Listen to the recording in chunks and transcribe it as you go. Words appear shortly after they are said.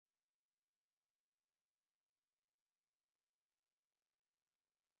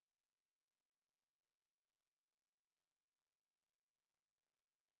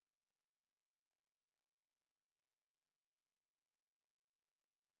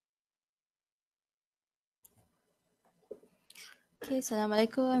Okay,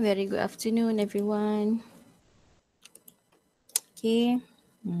 Assalamualaikum. Very good afternoon, everyone. Okay.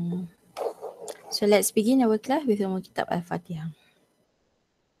 So let's begin our class with Umul Kitab Al-Fatihah.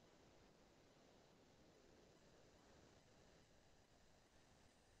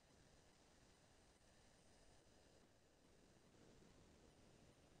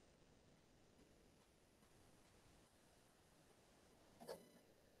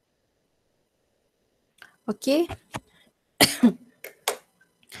 Okay.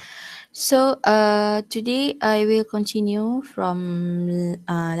 So today I will continue from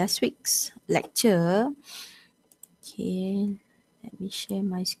last week's lecture. Okay. Let me share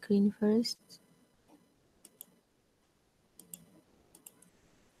my screen first.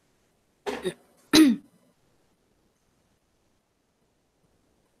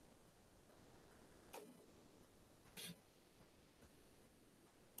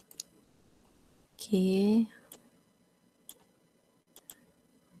 Okay.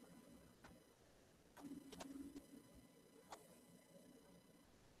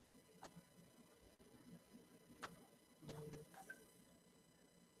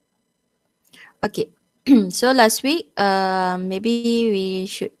 Okay. So last week, maybe we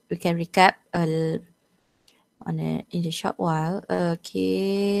can recap in a short while.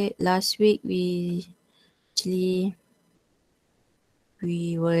 Okay, last week actually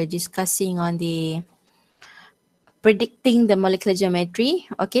we were discussing on the predicting the molecular geometry.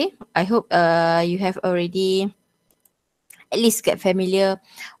 Okay, I hope you have already at least get familiar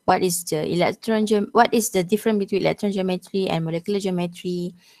what is the what is the difference between electron geometry and molecular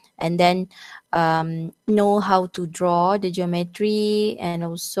geometry, and then know how to draw the geometry and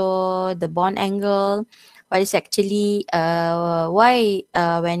also the bond angle. What is actually why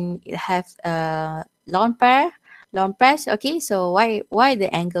when you have lone pairs, okay, so why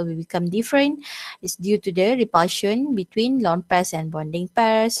the angle will become different is due to the repulsion between lone pairs and bonding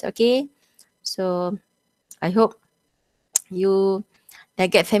pairs. Okay, so I hope you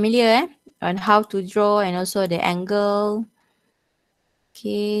dah get familiar on how to draw and also the angle.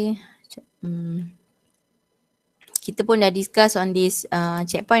 Okay. Kita pun dah discuss on this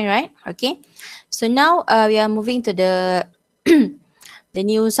checkpoint, right? Okay. So now we are moving to the the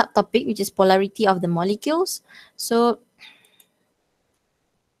new subtopic, which is polarity of the molecules. So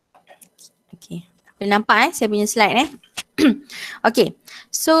okay. Boleh nampak saya punya slide okay.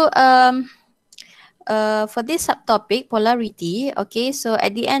 So for this subtopic, polarity, okay, so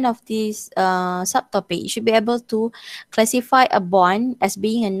at the end of this subtopic, you should be able to classify a bond as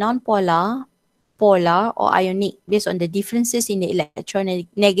being a non-polar, polar, or ionic based on the differences in the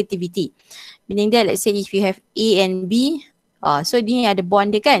electronegativity. Meaning that, let's say if you have A and B, so ni ada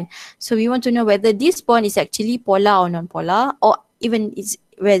bond dia kan. So we want to know whether this bond is actually polar or non-polar, or even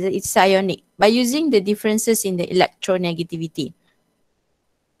whether it's ionic by using the differences in the electronegativity.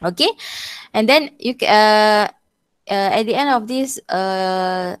 Okay, and then you at the end of this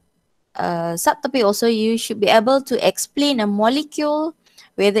subtopic also, you should be able to explain a molecule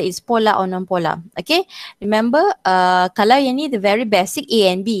whether it's polar or non-polar. Okay, remember kalau yang ni the very basic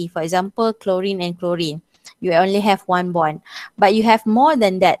A and B, for example chlorine and chlorine, you only have one bond, but you have more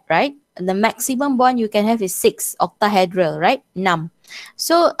than that, right? The maximum bond you can have is 6 octahedral, right? 6.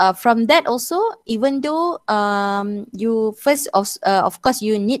 So from that also, even though you first of course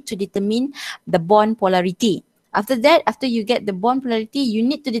you need to determine the bond polarity. After that, after you get the bond polarity, you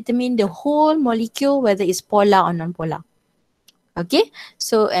need to determine the whole molecule whether it's polar or non-polar. Okay,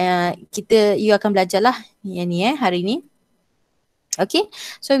 so you akan belajar lah yang ni hari ni. Okay,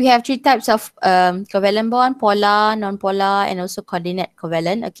 so we have 3 types of covalent bond, polar, non-polar, and also coordinate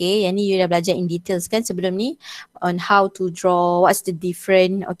covalent. Okay, yang ni you dah belajar in details kan sebelum ni on how to draw, what's the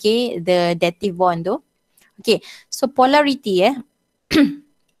difference, okay, the dative bond tu. Okay, so polarity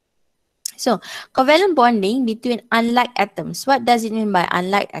So, covalent bonding between unlike atoms. What does it mean by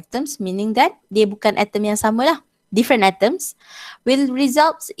unlike atoms? Meaning that dia bukan atom yang sama lah. Different atoms will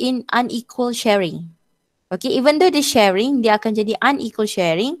result in unequal sharing. Okay, even though the sharing, dia akan jadi unequal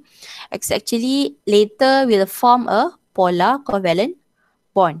sharing. It's actually later will form a polar covalent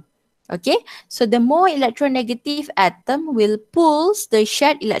bond. Okay, so the more electronegative atom will pulls the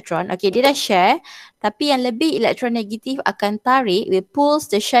shared electron. Okay, dia dah share, tapi yang lebih electronegative akan tarik, will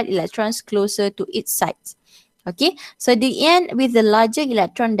pulls the shared electrons closer to its sides. Okay, so the end with the larger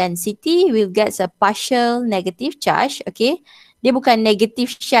electron density will get a partial negative charge. Okay, dia bukan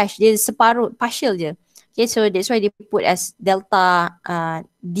negative charge, dia separuh, partial je. Okay, so that's why they put as delta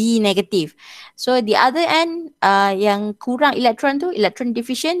D negative. So the other end yang kurang electron tu, electron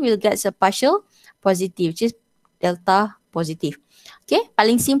deficient, will get a partial positive, which is delta positive. Okay,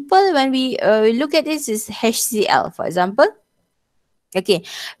 paling simple when we look at this is HCl, for example. Okay,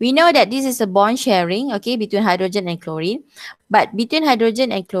 we know that this is a bond sharing, okay, between hydrogen and chlorine. But between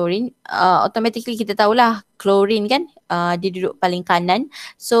hydrogen and chlorine, automatically kita tahulah chlorine kan, dia duduk paling kanan.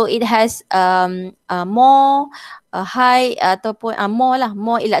 So it has more high ataupun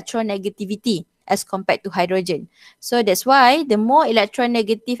more electronegativity as compared to hydrogen. So that's why the more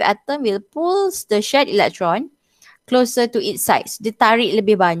electronegative atom will pulls the shared electron closer to its sides. Dia tarik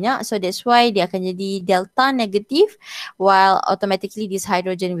lebih banyak, so that's why dia akan jadi delta negative, while automatically this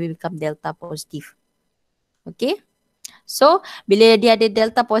hydrogen will become delta positive. Okay, so bila dia ada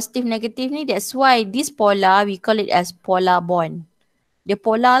delta positive negative ni, that's why this polar we call it as polar bond. Dia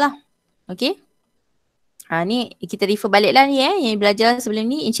polar lah. Okay, ni kita refer balik lah ni yang belajar sebelum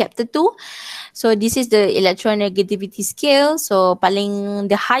ni in chapter 2. So this is the electronegativity scale. So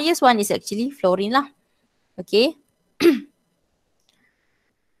paling the highest one is actually fluorine lah. Okay.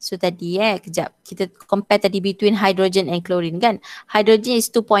 So tadi kejap kita compare tadi between hydrogen and chlorine kan. Hydrogen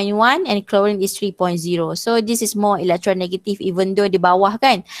is 2.1 and chlorine is 3.0. So this is more electronegative even though di bawah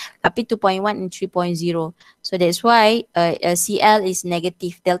kan. Tapi 2.1 and 3.0. So that's why Cl is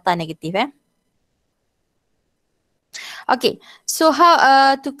negative, delta negative Okay, so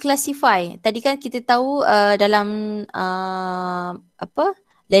how to classify? Tadi kan kita tahu dalam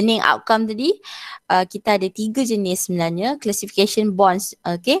learning outcome tadi, kita ada 3 jenis sebenarnya classification bonds.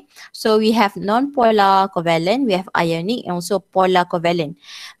 Okay, so we have non-polar covalent, we have ionic and also polar covalent.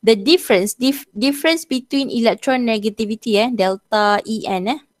 The difference between electronegativity delta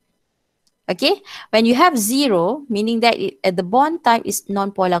En okay, when you have 0, meaning that the bond type is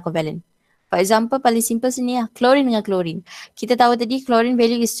non-polar covalent. For example, paling simple sini chlorine dengan chlorine. Kita tahu tadi chlorine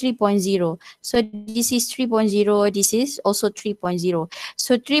value is 3.0. So this is 3.0, this is also 3.0.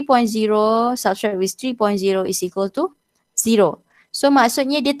 So 3.0 subtract with 3.0 is equal to 0. So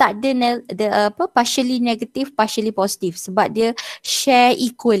maksudnya dia tak ada partially negative, partially positive sebab dia share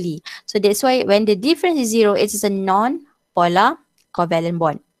equally. So that's why when the difference is 0, it is a non-polar covalent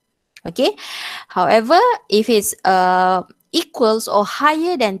bond. Okay. However, if it's equals or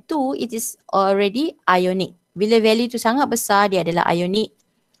higher than 2, it is already ionic. Bila value tu sangat besar, dia adalah ionic.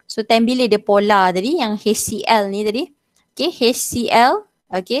 So time bila dia polar tadi, yang HCl ni tadi. Okay, HCl.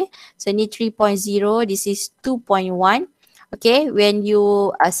 Okay, so ni 3.0, this is 2.1. Okay, when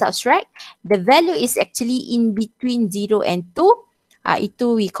you subtract, the value is actually in between 0 and 2.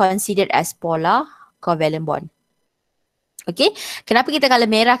 Itu we consider as polar covalent bond. Okay, kenapa kita colour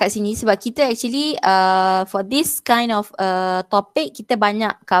merah kat sini? Sebab kita actually for this kind of topic, kita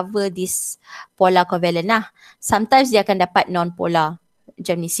banyak cover this polar covalent lah. Sometimes dia akan dapat non-polar.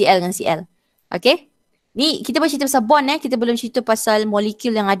 Macam ni, Cl dengan Cl. Okay, ni kita baru cerita pasal bond kita belum cerita pasal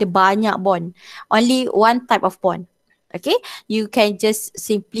molekul yang ada banyak bond. Only one type of bond. Okay, you can just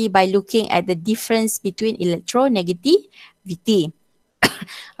simply by looking at the difference between electronegativity.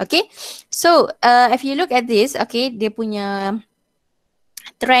 Okay, so if you look at this, okay, dia punya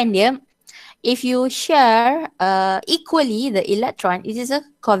trend dia, if you share equally the electron, it is a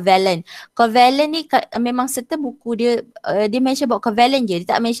covalent. Covalent ni memang serta buku dia, dia mention about covalent je,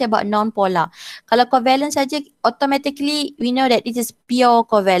 dia tak mention about non-polar. Kalau covalent saja, automatically we know that it is pure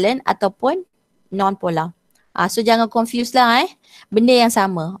covalent ataupun non-polar. So jangan confuse lah benda yang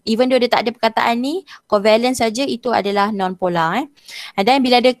sama. Even though dia tak ada perkataan ni, covalent saja itu adalah non-polar And then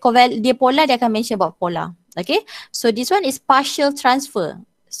bila dia polar, dia akan mention about polar. Okay, so this one is partial transfer.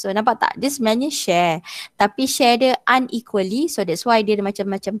 So nampak tak? Dia sebenarnya share. Tapi share dia unequally. So that's why dia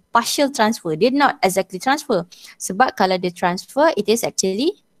macam-macam partial transfer. Dia not exactly transfer. Sebab kalau dia transfer, it is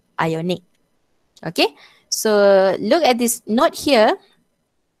actually ionic. Okay, so look at this note here.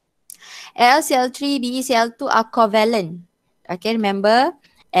 AlCl3, BeCl2 are covalent. Okay, remember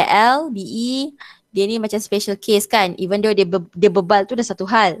Al, Be, dia ni macam special case kan. Even though dia bebal tu dah satu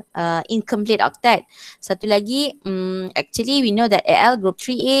hal. Incomplete octet. Satu lagi, actually we know that Al group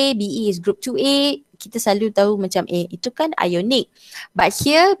 3A, Be is group 2A. Kita selalu tahu macam itu kan ionic. But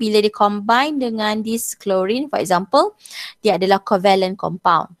here, bila dia combine dengan this chlorine, for example, dia adalah covalent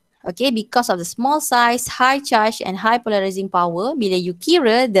compound. Okay, because of the small size, high charge and high polarizing power, bila you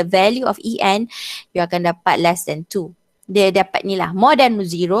kira the value of En, you akan dapat less than 2. Dia dapat ni lah, more than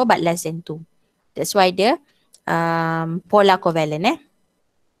 0 but less than 2. That's why dia polar covalent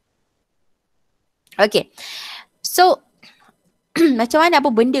Okay, so macam mana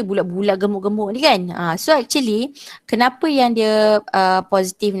apa benda bulat-bulat gemuk-gemuk ni kan? So actually, kenapa yang dia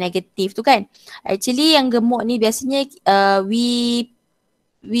positif, negatif tu kan? Actually yang gemuk ni biasanya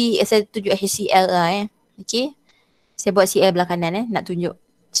saya tunjuk HCl lah Okay, saya buat Cl belah kanan nak tunjuk.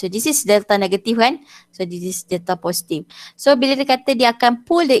 So this is delta negative kan, so this is delta positive. So bila dia kata dia akan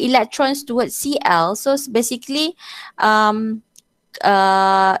pull the electrons towards Cl, so basically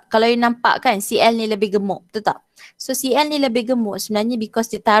kalau you nampak kan Cl ni lebih gemuk, betul tak? So Cl ni lebih gemuk sebenarnya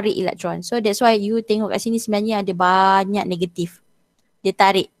because dia tarik elektron. So that's why you tengok kat sini sebenarnya ada banyak negatif. Dia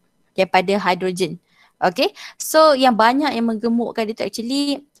tarik daripada hidrogen. Okay, so yang banyak yang menggemukkan dia tu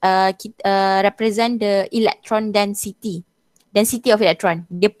actually represent the electron density. Density of electron.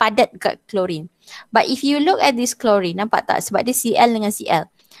 Dia padat kat chlorine. But if you look at this chlorine, nampak tak? Sebab dia Cl dengan Cl.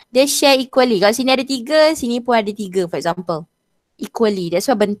 Dia share equally. Kalau sini ada 3, sini pun ada 3 for example. Equally. That's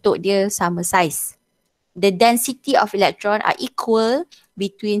why bentuk dia sama size. The density of electron are equal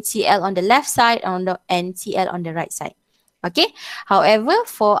between Cl on the left side and Cl on the right side. Okay. However,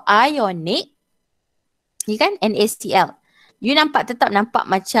 for ionic, ni kan NaCl. You tetap nampak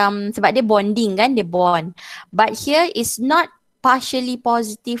macam, sebab dia bonding kan, dia bond. But here is not partially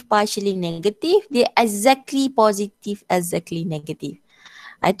positive, partially negative. Dia exactly positive, exactly negative.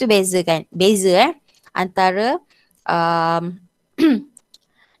 Itu beza kan. Beza antara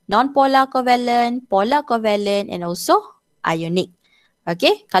non-polar covalent, polar covalent and also ionic.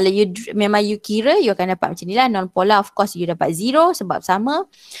 Okay, kalau you memang you kira, you akan dapat macam ni lah. Non-polar of course you dapat 0 sebab sama.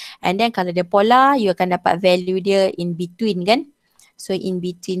 And then kalau dia polar, you akan dapat value dia in between kan. So in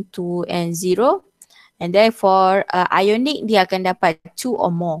between 2 and 0. And then for ionic, dia akan dapat 2 or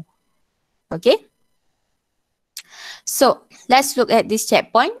more. Okay. So let's look at this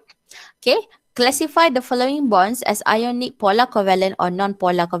checkpoint. Okay. Classify the following bonds as ionic, polar covalent or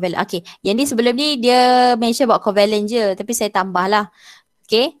non-polar covalent. Okay, yang ni sebelum ni dia mention about covalent je, tapi saya tambah lah.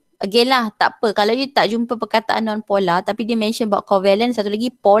 Okay, again lah, tak apa. Kalau you tak jumpa perkataan non-polar, tapi dia mention about covalent, satu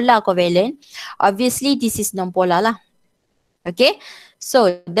lagi polar covalent, obviously this is non-polar lah. Okay, so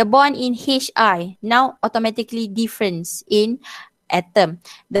the bond in Hi now automatically difference in atom.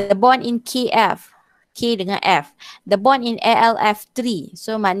 The bond in Kf, K dengan F. The bond in AlF3.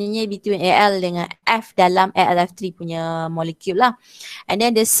 So maknanya between Al dengan F dalam AlF3 punya molekul lah. And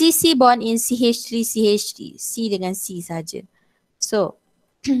then the CC bond in CH3, C dengan C saja. So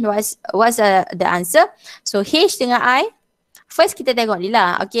what's the answer? So H dengan I. First kita tengok ni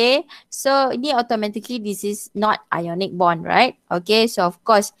lah. Okay. So ini automatically this is not ionic bond, right? Okay. So of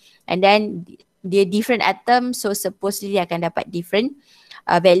course. And then dia different atom. So supposedly dia akan dapat different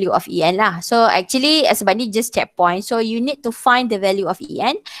value of En lah. So actually sebab ni just checkpoint. So you need to find the value of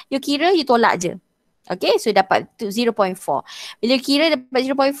En. You kira you tolak je. Okay, so dapat 0.4. Bila you kira dapat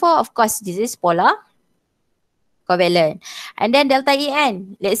 0.4, of course this is polar covalent. And then delta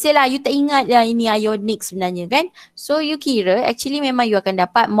En. Let's say lah you tak ingat lah ini ionic sebenarnya kan. So you kira actually memang you akan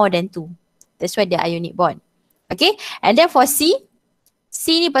dapat more than 2. That's why dia ionic bond. Okay, and then for C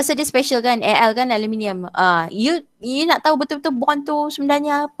ni pasal dia special kan, Al kan aluminium. You nak tahu betul-betul bond tu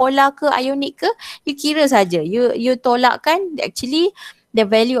sebenarnya polar ke ionic ke, you kira saja. You tolak kan, actually the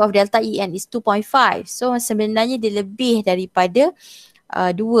value of delta En is 2.5. So sebenarnya dia lebih daripada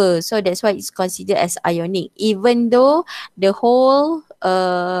 2. So that's why it's considered as ionic. Even though the whole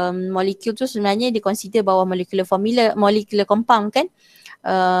molecule tu sebenarnya dia consider bawah molecular formula, molecular compound kan,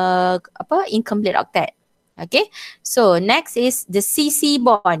 incomplete octet. Okay, so next is the CC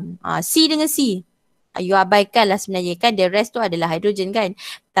bond. C dengan C. You abaikan lah sebenarnya kan, the rest tu adalah hydrogen kan.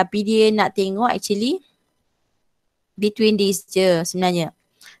 Tapi dia nak tengok actually between these je sebenarnya.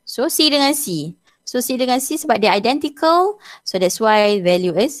 So C dengan C. So C dengan C sebab dia identical. So that's why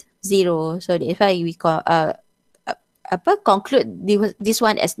value is 0. So that's why we conclude this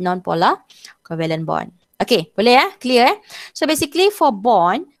one as non-polar covalent bond. Okay, boleh ya? Clear So basically for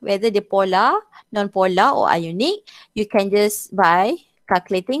bond, whether the polar, non-polar or ionic, you can just by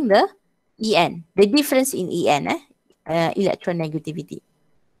calculating the En, the difference in En, electronegativity.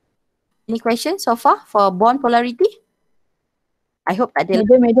 Any questions so far for bond polarity? I hope tak ada.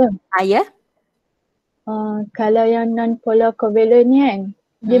 Madam. Ya? Kalau yang non-polar covalent ni kan,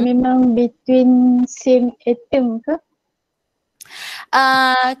 dia memang between same atom ke?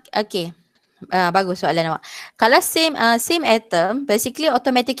 Okay. Bagus soalan awak. Kalau same atom, basically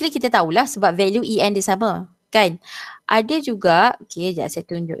automatically kita tahulah sebab value En dia sama. Kan? Ada juga, okay, sekejap saya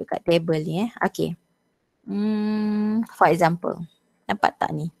tunjuk dekat table ni Okay. For example, nampak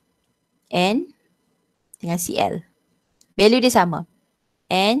tak ni? N dengan Cl. Value dia sama.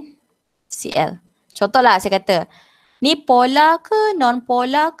 N, Cl. Contohlah saya kata, ni polar ke,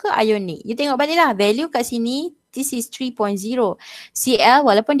 non-polar ke, ionic. You tengok balik lah, value kat sini, this is 3.0. Cl,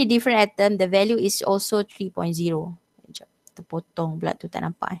 walaupun di different atom, the value is also 3.0. Terpotong pula tu, tak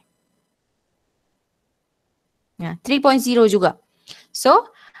nampak 3.0 juga. So,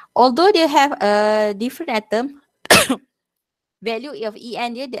 although they have a different atom, value of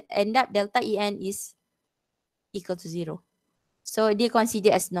En dia end up delta En is equal to 0. So, dia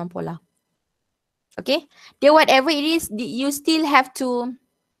consider as non-polar. Okay, then whatever it is, you still have to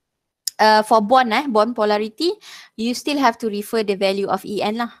for bond polarity, you still have to refer the value of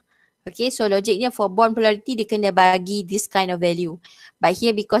En lah. Okay, so logiknya for bond polarity dia kena bagi this kind of value. But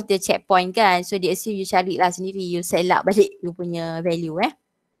here because dia checkpoint kan, so dia assume you cari lah sendiri, you select balik you punya value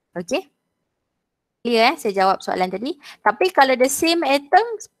Okay. Clear saya jawab soalan tadi. Tapi kalau the same atom,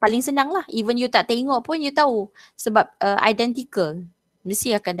 paling senang lah. Even you tak tengok pun you tahu. Sebab identical.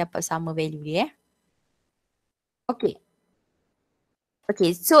 Mesti akan dapat sama value dia Okay.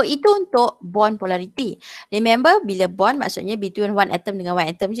 Okay, so itu untuk bond polarity. Remember, bila bond maksudnya between one atom dengan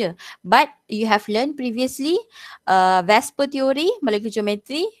one atom je. But you have learned previously, VSEPR theory, molecular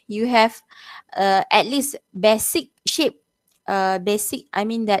geometry, you have at least basic shape. Basic, I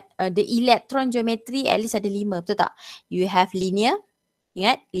mean that the electron geometry at least ada 5, betul tak? You have linear,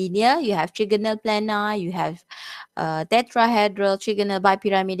 ingat? Linear, you have trigonal planar, you have tetrahedral, trigonal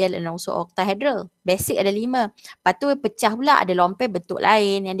bipyramidal and also octahedral. Basic ada 5. Lepas tu pecah pula ada lompe bentuk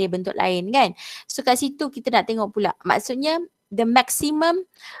lain yang dia bentuk lain kan. So kat situ kita nak tengok pula. Maksudnya the maximum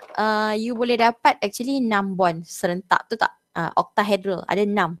you boleh dapat actually 6 bond serentak tu tak? Octahedral ada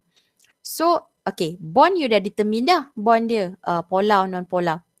 6. So okay, bond you dah determine dah bond dia polar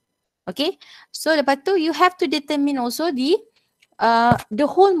non-polar. Okay, so lepas tu you have to determine also the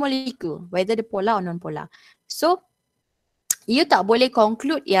whole molecule, whether the polar or non-polar. So, you tak boleh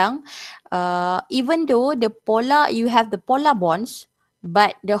conclude yang even though the polar, you have the polar bonds,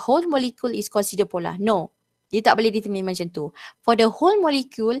 but the whole molecule is considered polar. No, you tak boleh determine macam tu. For the whole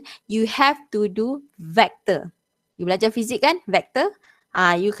molecule, you have to do vector. You belajar fizik kan, vector.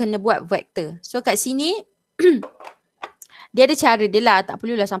 You kena buat vector. So, kat sini, dia ada cara dia lah, tak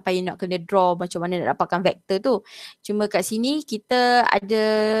perlulah sampai you nak kena draw macam mana nak dapatkan vektor tu. Cuma kat sini kita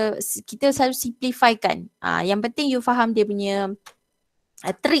selalu simplifikan. Yang penting you faham dia punya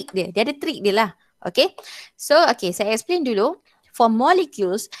trick dia. Dia ada trick dia lah. Okay. So okay, saya explain dulu. For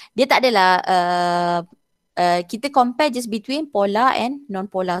molecules, dia tak adalah kita compare just between polar and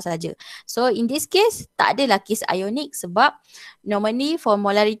non-polar saja. So in this case, tak adalah case ionic sebab normally for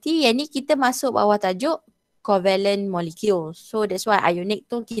molarity, yang ni kita masuk bawah tajuk covalent molecule. So that's why ionic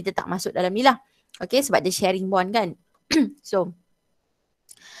tu kita tak masuk dalam ni lah. Okay, sebab dia sharing bond kan. So,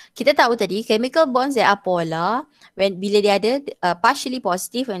 kita tahu tadi chemical bonds that are polar bila dia ada partially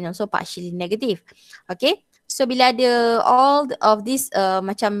positive and also partially negative. Okay, so bila ada all of this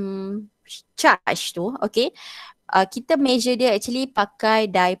macam charge tu, okay, kita measure dia actually pakai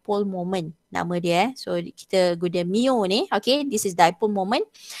dipole moment. Nama dia So kita guna mu ni. Okay, this is dipole moment.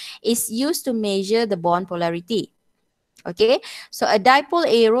 Is used to measure the bond polarity. Okay, so a dipole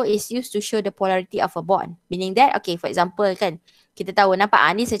arrow is used to show the polarity of a bond. Meaning that, okay, for example kan, kita tahu, nampak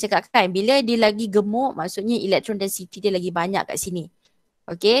ni saya cakap kan, bila dia lagi gemuk, maksudnya electron density dia lagi banyak kat sini.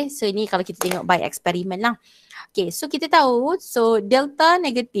 Okay, so ini kalau kita tengok by experiment lah. Okay, so kita tahu, so delta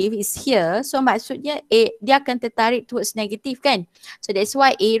negative is here, so maksudnya dia akan tertarik towards negative kan. So that's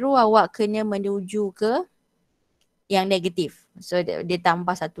why arrow awak kena menuju ke yang negatif. So dia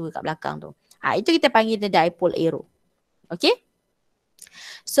tambah satu kat belakang tu. Itu kita panggil the dipole arrow. Okay.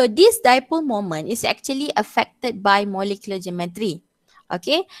 So this dipole moment is actually affected by molecular geometry.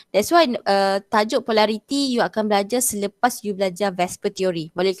 Okay, that's why tajuk polarity you akan belajar selepas you belajar VSEPR theory,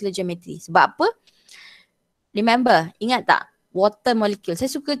 molecular geometry. Sebab apa? Remember, ingat tak? Water molecule.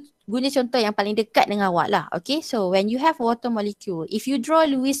 Saya suka guna contoh yang paling dekat dengan awak lah. Okay, so when you have water molecule, if you draw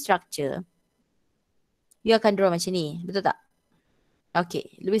Lewis structure, you akan draw macam ni. Betul tak? Okay,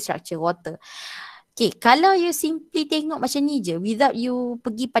 Lewis structure, water. Okay, kalau you simply tengok macam ni je, without you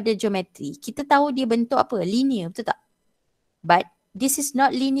pergi pada geometry, kita tahu dia bentuk apa? Linear, betul tak? But this is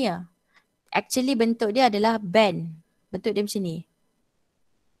not linear. Actually bentuk dia adalah band. Bentuk dia macam ni.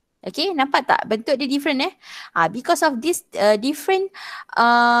 Okay, nampak tak? Bentuk dia different because of this different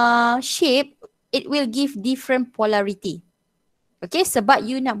shape, it will give different polarity. Okay, sebab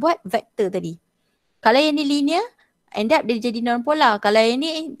you nak buat vector tadi. Kalau yang ni linear, end up dia jadi non-polar. Kalau yang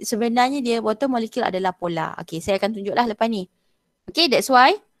ni sebenarnya dia water molecule adalah polar. Okay, saya akan tunjuklah lepas ni. Okay, that's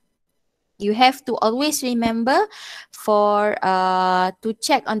why you have to always remember for to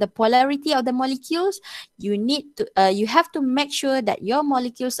check on the polarity of the molecules, you need to you have to make sure that your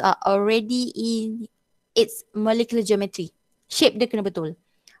molecules are already in its molecular geometry. Shape dia kena betul.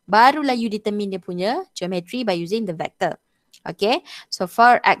 Barulah you determine dia punya geometry by using the vector. Okay, so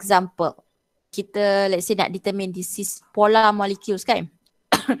for example, kita let's say nak determine this is polar molecules kan.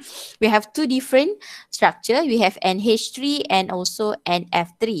 We have two different structure. We have NH3 and also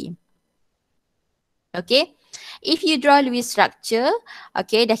NF3. Okay, If you draw Lewis structure,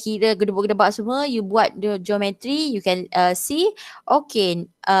 okay, dah kira gedebak-gedebak semua, you buat the geometry, you can see, okay,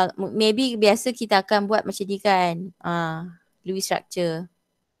 maybe biasa kita akan buat macam ni kan, Lewis structure.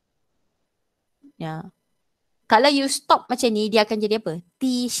 Ya. Kalau you stop macam ni, dia akan jadi apa?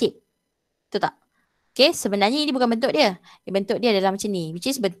 T-shape. Betul tak? Okay, sebenarnya ini bukan bentuk dia. Bentuk dia adalah macam ni, which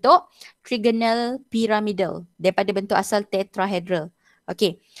is bentuk trigonal pyramidal daripada bentuk asal tetrahedral.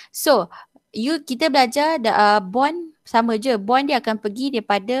 Okay, so kita belajar bond sama je. Bond dia akan pergi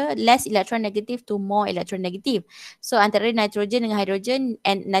daripada less electronegative to more electronegative. So antara nitrogen dengan hydrogen,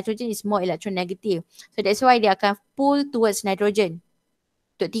 and nitrogen is more electronegative. So that's why dia akan pull towards nitrogen.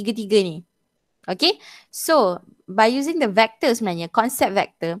 Untuk tiga-tiga ni. Okay, so by using the vector sebenarnya, concept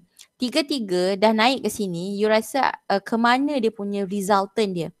vector, tiga-tiga dah naik ke sini, you rasa ke mana dia punya resultant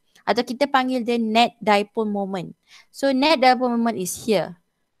dia. Atau kita panggil dia net dipole moment. So net dipole moment is here.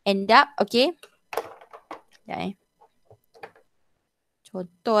 End up, okay.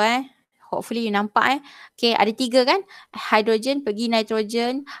 Contoh hopefully you nampak Okay, ada tiga kan. Hydrogen pergi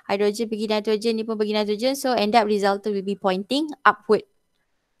nitrogen, hydrogen pergi nitrogen, ni pun pergi nitrogen. So end up resultant will be pointing upward.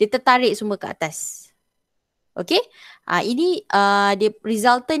 Dia tertarik semua ke atas. Okay, ini dia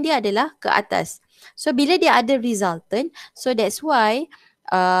resultant dia adalah ke atas. So bila dia ada resultant, so that's why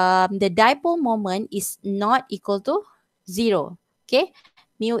the dipole moment is not equal to 0. Okay,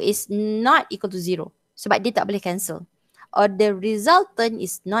 mu is not equal to 0 sebab dia tak boleh cancel. Or the resultant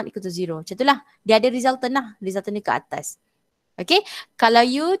is not equal to 0. Macam itulah, dia ada resultant lah, resultant dia ke atas. Okay, kalau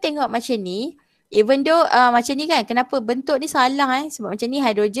you tengok macam ni, even though macam ni kan, kenapa bentuk ni salah sebab macam ni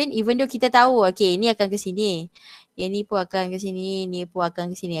hydrogen, even though kita tahu okay, ni akan ke sini, yang ni pun akan ke sini, ni pun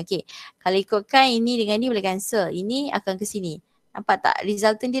akan ke sini. Okay, kalau ikutkan ini dengan ni boleh cancel, ini akan ke sini. Nampak tak?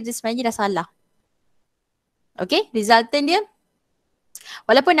 Resultant dia sebenarnya dah salah. Okay, resultant dia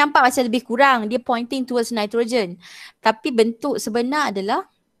walaupun nampak macam lebih kurang, dia pointing towards nitrogen, tapi bentuk sebenar adalah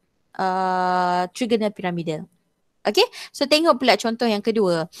trigonal pyramidal. Okay, so tengok pula contoh yang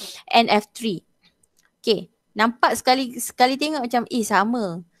kedua, NF3. Okay, nampak sekali tengok macam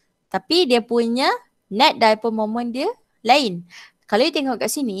sama. Tapi dia punya net dipole moment dia lain. Kalau you tengok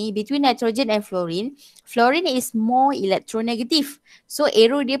kat sini, between nitrogen and fluorine, fluorine is more electronegative. So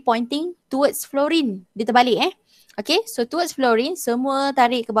arrow dia pointing towards fluorine. Dia terbalik Okay, so towards fluorine, semua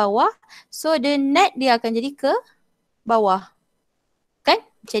tarik ke bawah. So the net dia akan jadi ke bawah. Kan?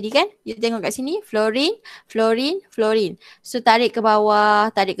 Jadi kan? You tengok kat sini, fluorine, fluorine, fluorine. So tarik ke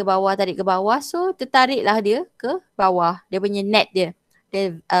bawah, tarik ke bawah, tarik ke bawah. So tertariklah dia ke bawah. Dia punya net dia.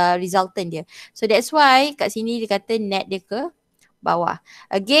 The resultant dia. So that's why kat sini dia kata net dia ke bawah.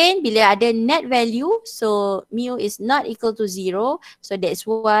 Again, bila ada net value, so mu is not equal to 0. So that's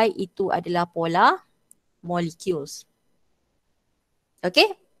why itu adalah polar molecules.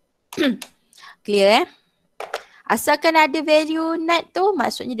 Okay? Clear Asalkan ada value net tu,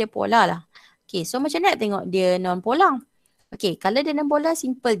 maksudnya dia polar lah. Okay, so macam mana nak tengok dia non-polar? Okay, kalau dia non-polar,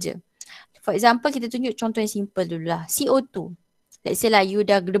 simple je. For example, kita tunjuk contoh yang simple dulu lah. CO2. Let's say lah, you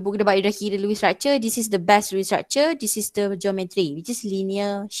dah gedebuk-gedebak, you dah kira Lewis structure. This is the best Lewis structure. This is the geometry, which is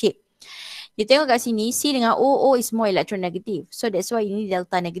linear shape. You tengok kat sini, C dengan O is more electronegative. So that's why ini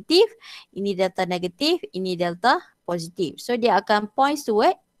delta negatif, ini delta negatif, ini delta positif. So dia akan points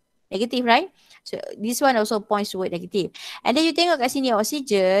toward negative, right? So this one also points toward negative. And then you tengok kat sini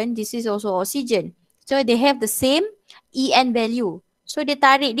oxygen, this is also oxygen. So they have the same EN value. So dia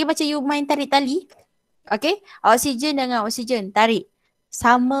tarik, dia macam you main tarik tali. Okay, oxygen dengan oxygen tarik.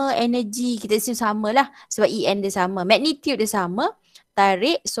 Sama energy, kita assume sama lah. Sebab EN dia sama, magnitude dia sama.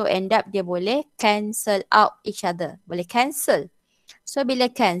 Tarik, so end up dia boleh cancel out each other. Boleh cancel. So bila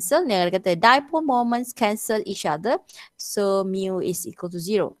cancel, dia kata dipole moments cancel each other. So mu is equal to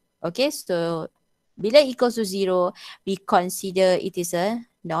 0. Okay, so bila equal to 0, we consider it is a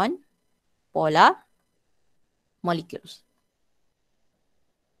non-polar molecules.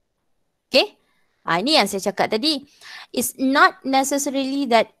 Okay, ini yang saya cakap tadi. It's not necessarily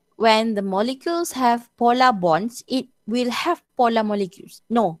that when the molecules have polar bonds, it will have polar molecules.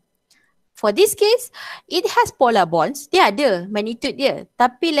 No. For this case, it has polar bonds. Dia ada magnitude dia.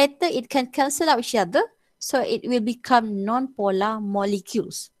 Tapi later it can cancel out each other. So it will become non-polar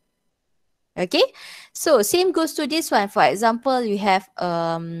molecules. Okay. So same goes to this one. For example, you have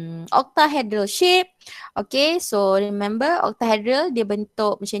octahedral shape. Okay. So remember octahedral dia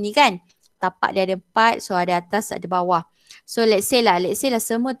bentuk macam ni kan. Tapak dia ada 4. So ada atas, ada bawah. So let's say lah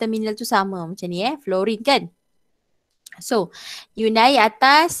semua terminal tu sama macam ni fluorine kan. So you naik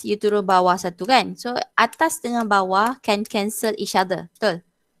atas, you turun bawah satu kan. So atas dengan bawah can cancel each other. Betul?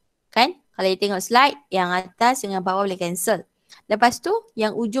 Kan? Kalau you tengok slide, yang atas dengan bawah boleh cancel. Lepas tu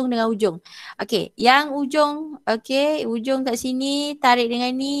yang ujung dengan ujung. Okay, yang ujung, okay, ujung kat sini tarik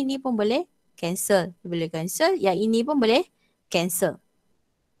dengan ni pun boleh cancel. Boleh cancel. Yang ini pun boleh cancel.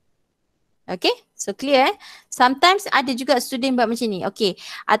 Okay, so clear Sometimes ada juga student buat macam ni. Okay,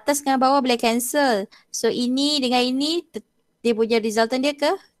 atas dengan bawah boleh cancel. So ini dengan ini, dia punya resultant dia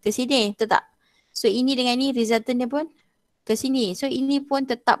ke sini, betul tak? So ini dengan ini resultant dia pun ke sini. So ini pun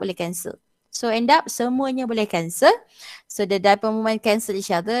tetap boleh cancel. So end up semuanya boleh cancel. So the dipole moment cancel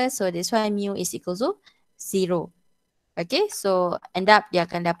each other. So that's why mu is equal to 0. Okay, so end up dia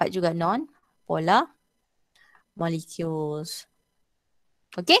akan dapat juga non-polar molecules.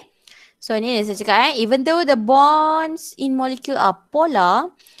 Okay, so ni saya cakap even though the bonds in molecule are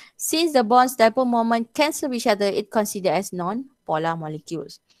polar, since the bonds dipole moment cancel each other, it considered as non-polar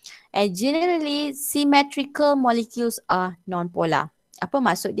molecules. And generally, symmetrical molecules are non-polar. Apa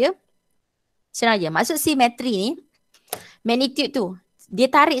maksud dia? Senang je. Maksud symmetry ni, magnitude tu, dia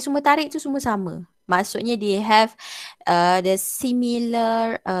tarik tu semua sama. Maksudnya they have the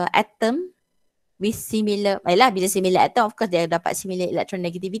similar atom with similar, bila similar atom, of course dia dapat similar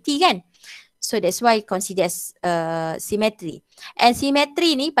electronegativity kan. So that's why considered as symmetry. And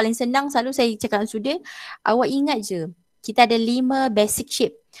symmetry ni paling senang selalu saya cakap dengan student, awak ingat je, kita ada 5 basic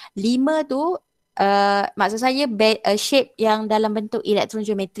shape. 5 tu maksud saya shape yang dalam bentuk electron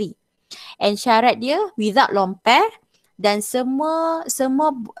geometry. And syarat dia without lone pair dan semua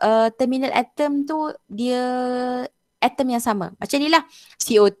terminal atom tu dia atom yang sama. Macam ni lah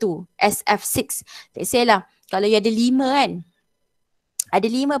CO2, SF6. Let's say lah kalau you ada 5 kan. Ada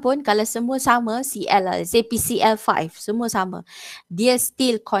 5 pun kalau semua sama Cl lah. Let's say PCl5 semua sama. Dia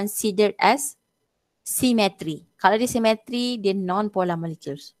still considered as symmetry. Kalau dia symmetry, dia non-polar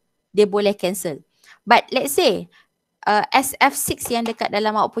molecules. Dia boleh cancel. But let's say SF6 yang dekat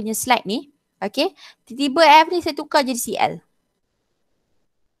dalam awak punya slide ni, okay, tiba-tiba F ni saya tukar jadi Cl.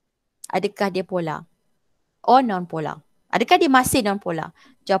 Adakah dia polar? Or non-polar? Adakah dia masih non-polar?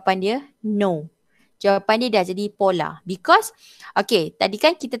 Jawapan dia no. Jawapan dia dah jadi polar. Because, okay, tadi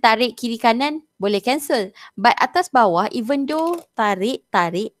kan kita tarik kiri kanan boleh cancel. But atas bawah, even though tarik,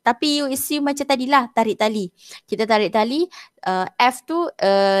 tapi you assume macam tadilah, tarik tali. Kita tarik tali, F tu,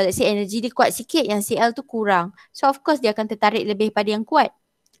 let's say energy dia kuat sikit, yang Cl tu kurang. So, of course, dia akan tertarik lebih pada yang kuat.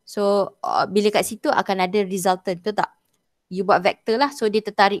 So, bila kat situ akan ada resultant, betul tak? You buat vektor lah, so dia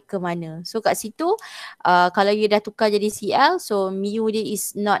tertarik ke mana. So kat situ, kalau you dah tukar jadi Cl, so mu dia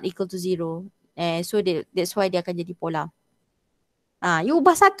is not equal to 0. So that's why dia akan jadi polar. You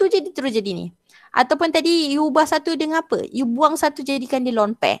ubah satu je dia terus jadi ni. Ataupun tadi you ubah satu dengan apa? You buang satu jadikan dia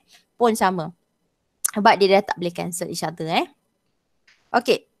lone pair. Pun sama. But dia dah tak boleh cancel each other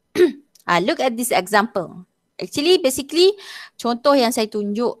Okay. Look at this example. Actually basically contoh yang saya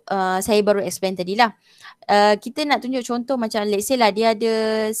tunjuk, saya baru explain tadi lah. Kita nak tunjuk contoh macam let's say lah dia ada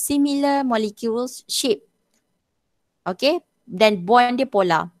similar molecules shape. Okay. Dan bond dia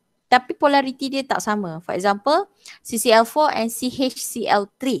polar. Tapi polarity dia tak sama. For example, CCl4 and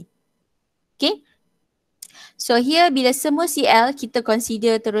CHCl3. Okay. So here bila semua Cl kita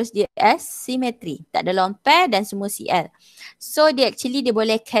consider terus dia as symmetry. Tak ada lone pair dan semua Cl. So dia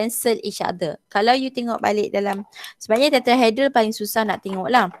boleh cancel each other. Kalau you tengok balik dalam, sebenarnya tetrahedral paling susah nak tengok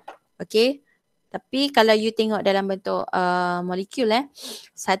lah. Okay. Tapi kalau you tengok dalam bentuk molekul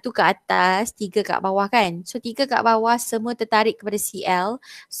satu ke atas, 3 kat bawah kan. So 3 kat bawah semua tertarik kepada Cl.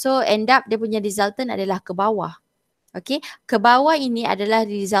 So end up dia punya resultant adalah ke bawah. Okay. Ke bawah ini adalah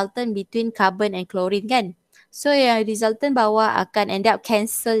resultant between carbon and chlorine kan. So yang resultant bawah akan end up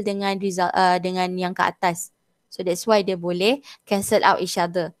cancel dengan dengan yang ke atas. So that's why dia boleh cancel out each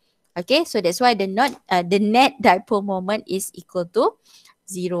other. Okay. So that's why the net dipole moment is equal to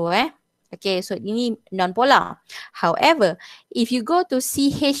 0 Okay, so ini non-polar. However, if you go to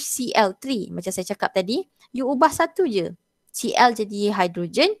CHCl3, macam saya cakap tadi, you ubah satu je. Cl jadi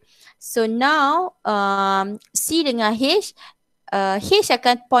hydrogen. So now, C dengan H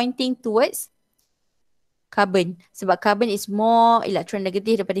akan pointing towards carbon. Sebab carbon is more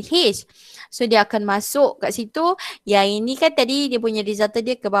electronegative daripada H. So dia akan masuk kat situ. Yang ini kan tadi dia punya resultant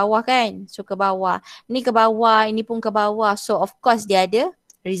dia ke bawah kan. So ke bawah. Ni ke bawah, ini pun ke bawah. So of course dia ada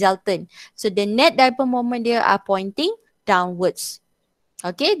resultant. So the net dipole moment dia are pointing downwards.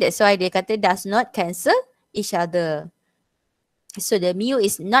 Okay, that's why dia kata does not cancel each other. So the mu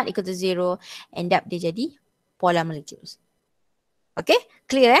is not equal to 0. End up dia jadi polar molecules. Okay,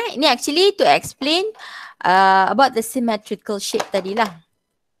 clear Ini actually to explain about the symmetrical shape tadi lah.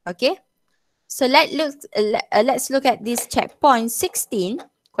 Okay, so let's look at this checkpoint 16,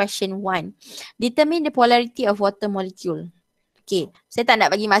 question 1. Determine the polarity of water molecule. Okay, saya tak nak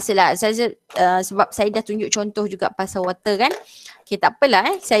bagi masa lah. Sebab saya dah tunjuk contoh juga pasal water kan. Okay, tak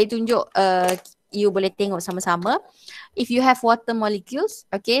apalah saya tunjuk, you boleh tengok sama-sama. If you have water molecules,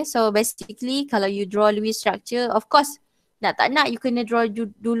 okay, so basically kalau you draw Lewis structure, of course, nak tak nak you kena draw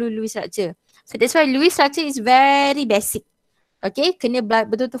dulu Lewis structure. So that's why Lewis structure is very basic. Okay, kena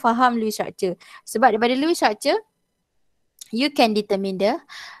betul-betul faham Lewis structure. Sebab daripada Lewis structure, you can determine the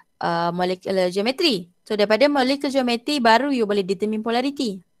molecular geometry. So daripada molecular geometry baru you boleh determine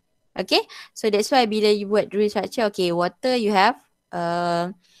polarity. Okay, so that's why bila you buat Lewis structure, okay, water you have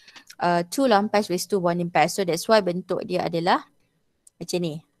two long pairs with two bonding pairs. So that's why bentuk dia adalah macam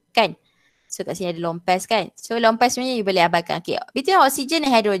ni, kan? So kat sini ada long pairs kan. So long pairs sebenarnya you boleh abaikan. Okay, between oxygen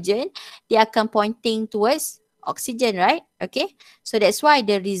and hydrogen, dia akan pointing towards oxygen, right? Okay, so that's why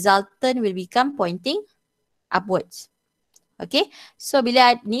the resultant will become pointing upwards. Okay, so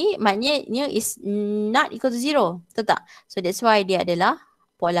bila ni maknanya is not equal to zero, betul tak? So that's why dia adalah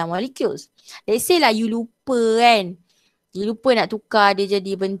polar molecules. Let's say lah you lupa kan, you lupa nak tukar dia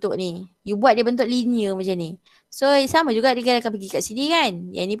jadi bentuk ni, you buat dia bentuk linear macam ni. So sama juga dia akan pergi kat sini kan,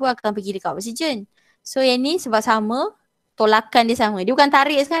 yang ni pun akan pergi dekat oksigen. So yang ni sebab sama, tolakan dia sama, dia bukan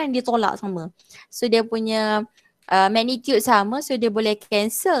tarik sekarang, dia tolak sama. So dia punya magnitude sama, so dia boleh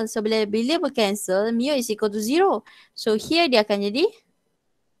cancel. So bila bercancel, mu is equal to 0. So here dia akan jadi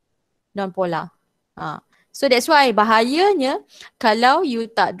non-polar. So that's why bahayanya kalau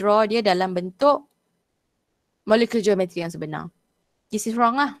you tak draw dia dalam bentuk molecular geometry yang sebenar. This is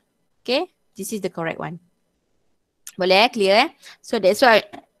wrong lah. Okay, this is the correct one. Boleh clear So that's why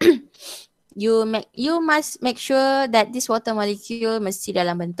you must make sure that this water molecule mesti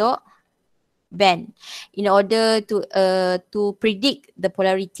dalam bentuk band in order to predict the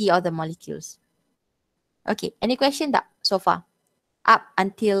polarity of the molecules. Okay, any question tak so far up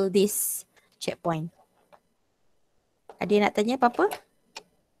until this checkpoint? Ada yang nak tanya apa-apa?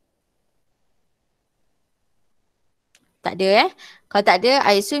 Tak ada Kalau tak ada,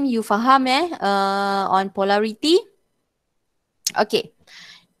 I assume you faham on polarity. Okay,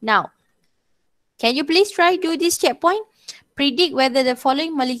 now can you please try do this checkpoint? Predict whether the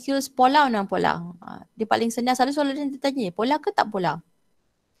following molecules polar or non-polar. Dia paling senang, selalu soalan dia tanya, polar ke tak polar?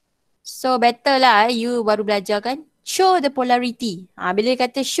 So better lah you baru belajar kan. Show the polarity. Bila dia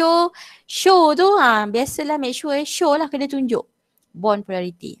kata show tu biasalah make sure show lah, kena tunjuk bond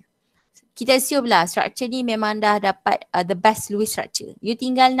polarity. Kita assume lah structure ni memang dah dapat the best Lewis structure. You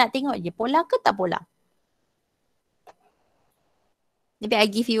tinggal nak tengok je polar ke tak polar. Maybe I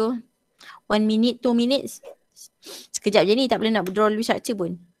give you 1 minute, 2 minutes. Sekejap je ni, tak boleh nak draw Lewis structure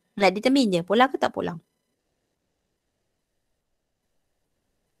pun. Nak determine je polar ke tak polar.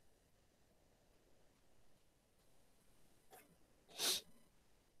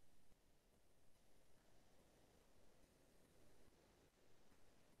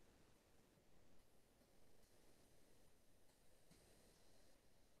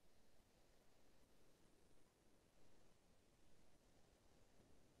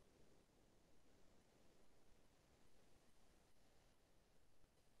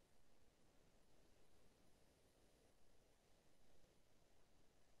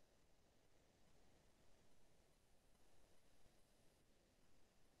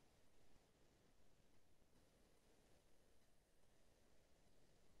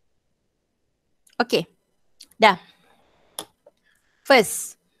 Okay, dah.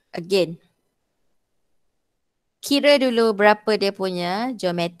 First, again, kira dulu berapa dia punya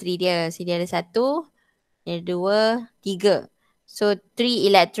geometri dia. Sini ada 1, ini ada 2, 3. So 3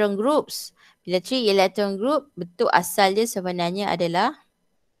 electron groups. Bila 3 electron group, bentuk asal dia sebenarnya adalah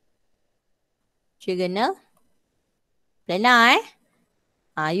trigonal planar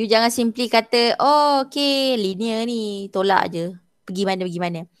you jangan simply kata, oh okay, linear ni, tolak je. Pergi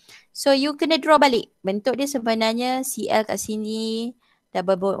mana. So you kena draw balik. Bentuk dia sebenarnya Cl kat sini,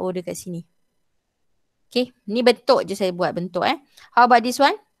 double bond O dekat sini. Okay, ni bentuk je saya buat bentuk How about this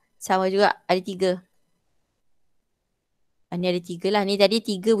one? Sama juga, ada 3. Ni ada 3 lah. Ni tadi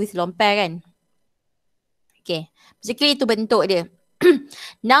 3 with lone pair kan. Okay, basically itu bentuk dia.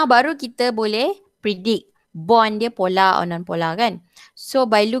 Now baru kita boleh predict bond dia polar or non-polar kan. So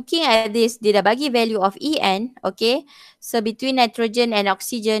by looking at this, dia dah bagi value of En, okay. So between nitrogen and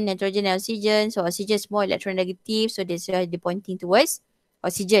oxygen, so oxygen is more electronegative, so that's why they're pointing towards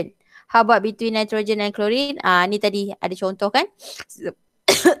oxygen. How about between nitrogen and chlorine? Ni tadi ada contoh kan.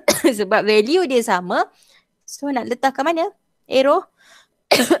 Sebab value dia sama, so nak letakkan mana? Arrow.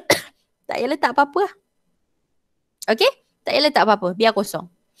 Tak payah letak apa-apa lah. Okay, tak payah letak apa-apa, biar kosong.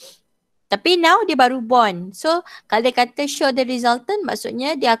 Tapi now dia baru bond. So kalau dia kata show the resultant,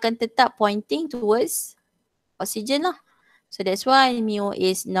 maksudnya dia akan tetap pointing towards oxygen lah. So that's why mu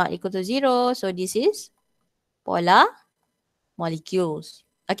is not equal to 0. So this is polar molecules.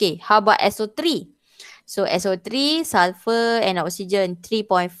 Okay, how about SO3? So SO3, sulfur and oxygen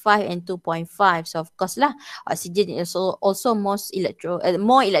 3.5 and 2.5. So of course lah, oxygen is also more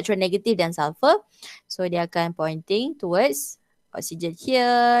electronegative than sulfur. So dia akan pointing towards oxygen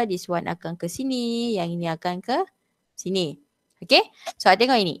here. This one akan ke sini. Yang ini akan ke sini. Okay, so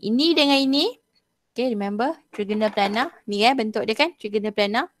tengok ini. Ini dengan ini. Okay, remember trigonal planar. Ni bentuk dia kan, trigonal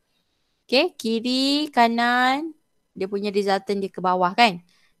planar. Okay, kiri, kanan. Dia punya resultant dia ke bawah kan.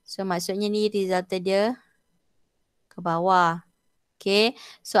 So maksudnya ni resultant dia ke bawah. Okay.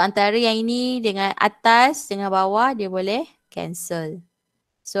 So antara yang ini dengan atas dengan bawah dia boleh cancel.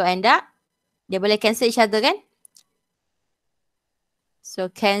 So end up dia boleh cancel each other kan?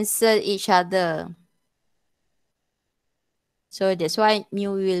 So cancel each other. So that's why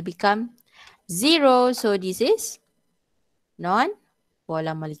mu will become 0. So this is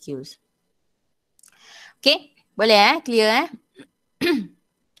non-polar molecules. Okay. Boleh clear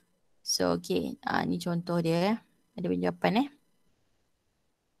So okay. Ni contoh dia Ada penjawapan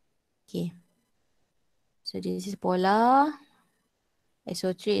Okay. So this is polar.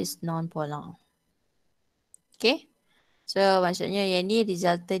 SO3 is non-polar. Okay. So maksudnya yang ni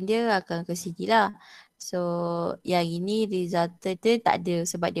resultant dia akan ke sini lah. So yang ini resultant dia tak ada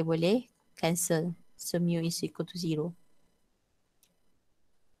sebab dia boleh cancel. So mu is equal to 0.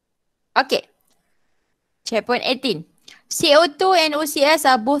 Okay. Checkpoint 18. CO2 and OCS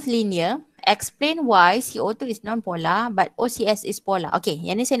are both linear. Explain why CO2 is non-polar but OCS is polar. Okay,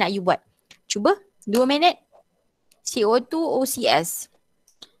 yang ni saya nak you buat. Cuba 2 minit. CO2 OCS.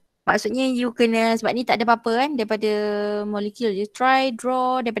 Maksudnya you kena, sebab ni tak ada apa-apa kan daripada molekul. You try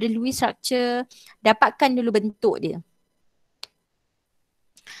draw daripada Lewis structure. Dapatkan dulu bentuk dia.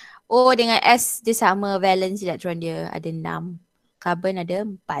 O dengan S dia sama, valence elektron dia ada 6. Carbon ada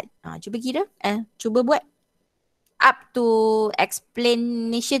 4. Cuba kira. Cuba buat. Up to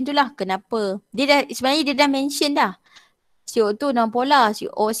explanation tu lah kenapa. Sebenarnya dia dah mention dah. CO2 non-polar,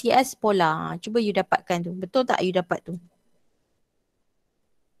 OCS polar. Cuba you dapatkan tu. Betul tak you dapat tu?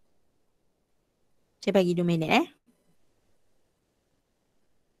 Saya bagi 2 minit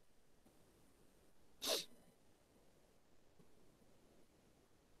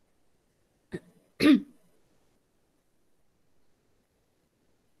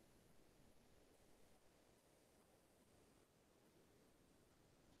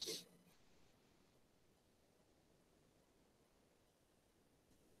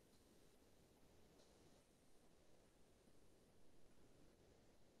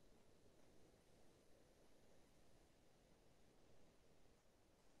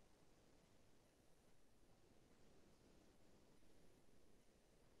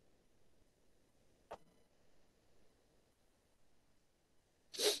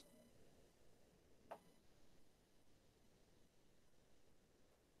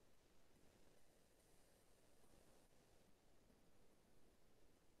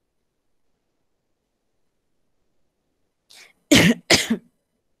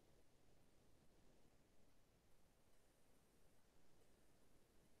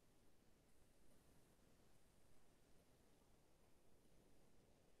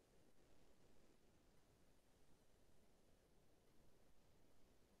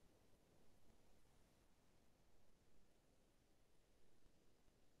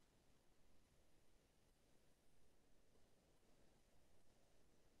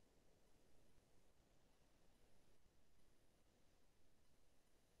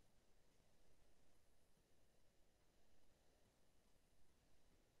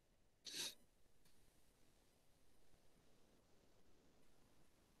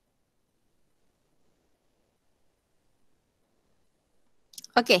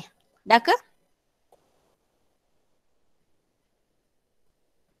Okay. Dah ke?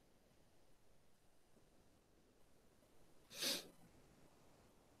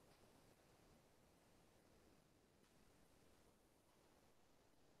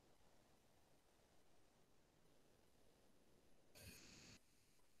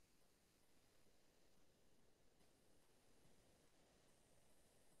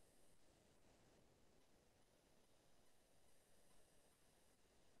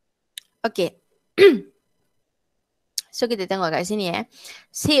 Okay. So kita tengok kat sini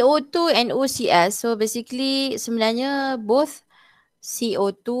CO2 and OCS. So basically sebenarnya both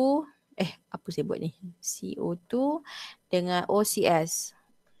CO2 apa saya buat ni? CO2 dengan OCS.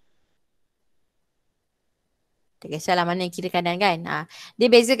 Tak kisahlah mana yang kiri kanan kan. Dia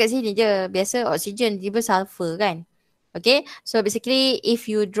beza kat sini je. Biasa oksigen tiba sulfur kan. Okay. So basically if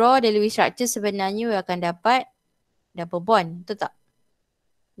you draw the Lewis structure sebenarnya you akan dapat Double bond, betul tak?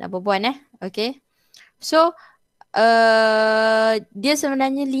 Double bond okay. So dia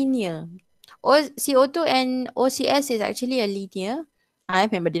sebenarnya linear. CO2 and OCS is actually a linear.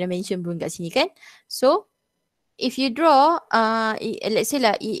 Memang dia dah mention pun kat sini kan. So if you draw, let's say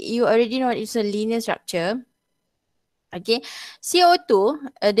lah, you already know it's a linear structure. Okay, CO2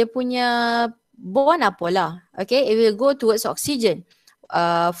 dia punya bond apalah. Okay, it will go towards oxygen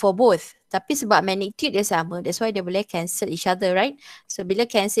for both. Tapi sebab magnitude dia sama, that's why dia boleh cancel each other, right? So bila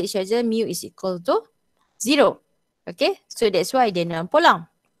cancel each other, mu is equal to 0. Okay, so that's why dia non-polar.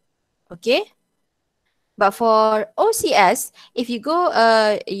 Okay. But for OCS, if you go,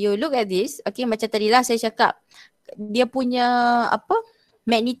 you look at this, okay, macam tadi lah saya cakap, dia punya apa,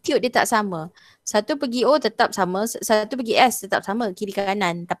 magnitude dia tak sama. Satu pergi O tetap sama, satu pergi S tetap sama, kiri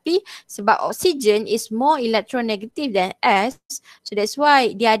kanan. Tapi sebab oxygen is more electronegative than S, so that's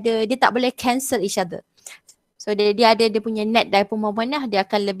why dia tak boleh cancel each other. So dia ada dia punya net dipole moment lah, dia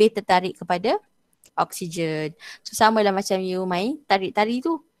akan lebih tertarik kepada oxygen. So sama lah macam you main tarik-tarik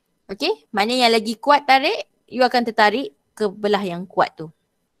tu. Okay, mana yang lagi kuat tarik, you akan tertarik ke belah yang kuat tu.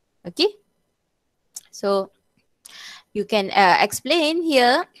 Okay. So you can explain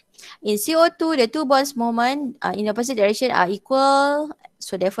here, in CO2 the two bonds moment in opposite direction are equal,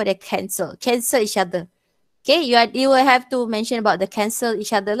 so therefore they cancel each other. Okay, you will have to mention about the cancel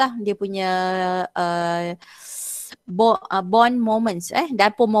each other lah, dia punya bond moments,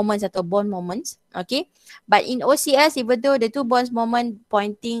 dipole moments atau bond moments. Okay, but in OCS, even though the two bonds moment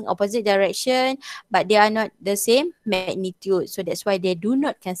pointing opposite direction, but they are not the same magnitude, so that's why they do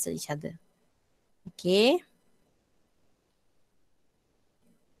not cancel each other. Okay.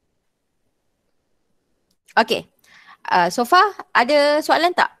 Okay, so far ada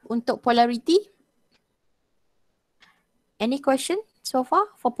soalan tak untuk polarity? Any question so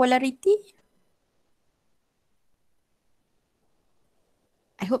far for polarity?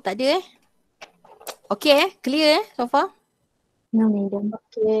 I hope tak ada Okay clear so far? No, madam.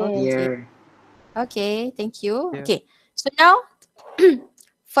 Okay. Okay, thank you. Yeah. Okay, so now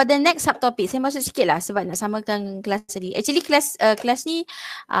for the next subtopic, saya masuk sikit lah sebab nak samakan kelas tadi. Actually kelas ni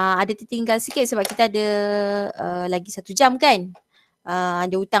ada tertinggal sikit sebab kita ada lagi 1 jam kan.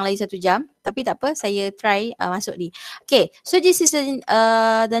 Ada hutang lagi 1 jam. Tapi tak apa, saya try masuk ni. Okay, so this is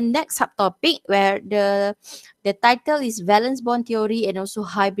the next subtopic where the title is Valence bond theory and also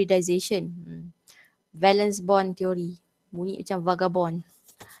hybridization. Valence bond theory. Bunyi macam vagabond.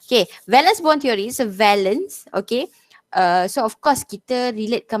 Okay, valence bond theory is a valence, okay. So of course kita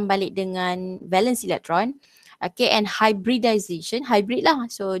relatekan balik dengan valence electron. Okay, and hybridization, hybrid lah.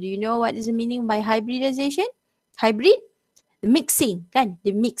 So do you know what is the meaning by hybridization? Hybrid? The mixing kan,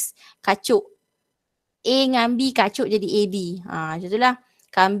 the mix, kacuk. A dengan B kacuk jadi AB. Macam tu lah.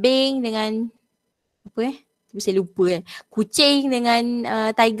 Kambing dengan apa saya lupa kan. Kucing dengan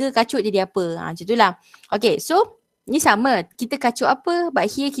tiger kacuk jadi apa. Macam tu lah. Okay, so ni sama. Kita kacuk apa? But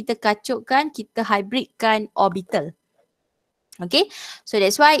here kita kacukkan, kita hybridkan orbital. Okay, so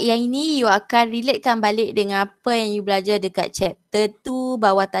that's why yang ini you akan relatekan balik dengan apa yang you belajar dekat chapter 2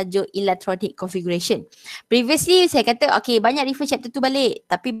 bawah tajuk electronic configuration. Previously saya kata okay, banyak refer chapter 2 balik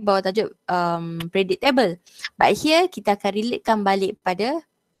tapi bawah tajuk predictable. But here kita akan relatekan balik pada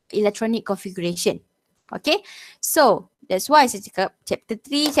electronic configuration. Okay, so that's why saya cakap chapter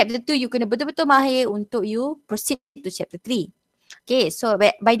 3, chapter 2 you kena betul-betul mahir untuk you proceed to chapter 3. Okay, so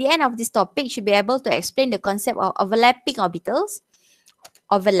by the end of this topic, you should be able to explain the concept of overlapping orbitals,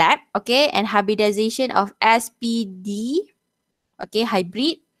 overlap, okay, and hybridization of SPD, okay,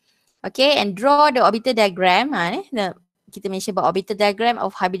 hybrid, okay, and draw the orbital diagram. Kita mention about orbital diagram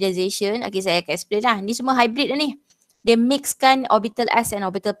of hybridization. Okay, saya akan explain lah. Ni semua hybrid ni. Dia mixkan orbital S and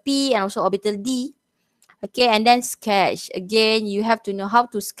orbital P and also orbital D. Okay, and then sketch. Again, you have to know how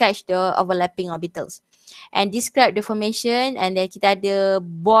to sketch the overlapping orbitals. And describe the formation, and then kita ada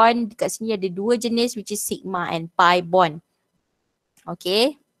bond dekat sini ada 2 jenis which is sigma and pi bond.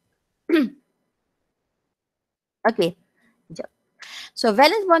 Okay. Okay. So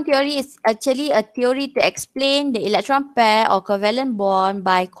valence bond theory is actually a theory to explain the electron pair or covalent bond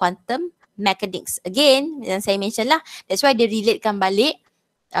by quantum mechanics. Again, yang saya mention lah, that's why dia relatekan balik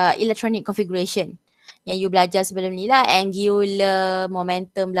electronic configuration yang you belajar sebelum ni lah, angular,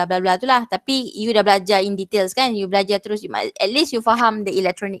 momentum, bla bla bla tu lah. Tapi you dah belajar in details kan, you belajar terus, at least you faham the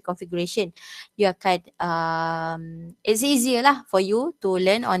electronic configuration. You akan, it's easier lah for you to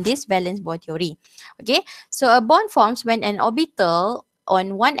learn on this valence bond theory. Okay, so a bond forms when an orbital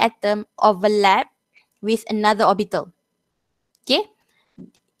on one atom overlap with another orbital. Okay,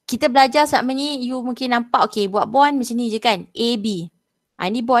 kita belajar selama ni, you mungkin nampak okay, buat bond macam ni je kan, A, B.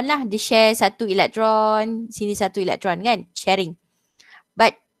 Ni bond lah. Dia share satu elektron, sini satu elektron kan. Sharing.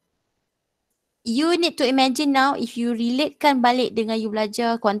 But you need to imagine now if you relatekan balik dengan you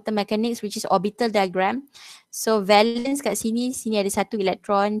belajar quantum mechanics which is orbital diagram. So valence kat sini, sini ada satu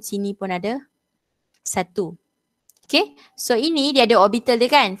elektron, sini pun ada satu. Okay, so ini dia ada orbital dia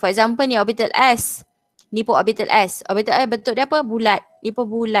kan. For example ni orbital S. Ni pun orbital S. Orbital S bentuk dia apa? Bulat. Ni pun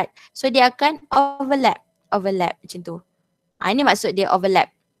bulat. So dia akan overlap. Overlap macam tu. Ini maksud dia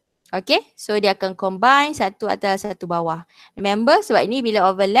overlap. Okay, so dia akan combine satu atas satu bawah. Remember sebab ini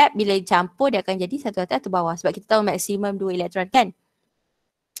bila overlap, bila campur dia akan jadi satu atas satu bawah. Sebab kita tahu maksimum 2 elektron kan.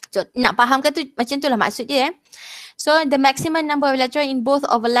 So nak fahamkan tu macam tu lah maksud dia. So the maximum number of electron in both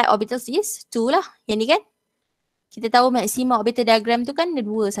overlap orbitals is 2 lah. Yang ni kan. Kita tahu maksimum orbital diagram tu kan ada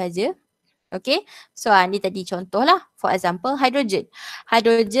 2 saja. Okay. So ni tadi contoh lah. For example hydrogen.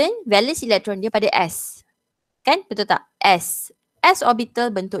 Hydrogen valence elektron dia pada S. Kan? Betul tak? S. S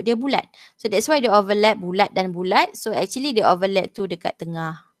orbital bentuk dia bulat. So that's why dia overlap bulat dan bulat. So actually dia overlap tu dekat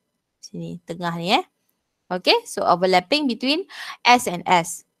tengah. Sini. Tengah ni Okay. So overlapping between S and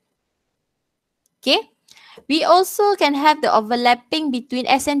S. Okay. We also can have the overlapping between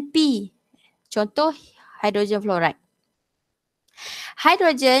S and P. Contoh hydrogen fluoride.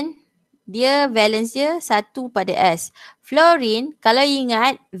 Hydrogen, dia valence dia 1 pada S. Fluorine, kalau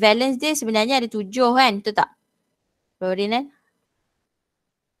ingat, valence dia sebenarnya ada 7 kan? Betul tak? Fluorine kan?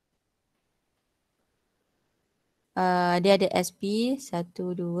 Dia ada SP 1,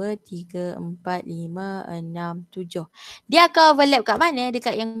 2, 3, 4, 5, 6, 7. Dia akan overlap kat mana?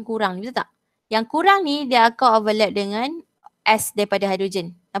 Dekat yang kurang, betul tak? Yang kurang ni, dia akan overlap dengan S daripada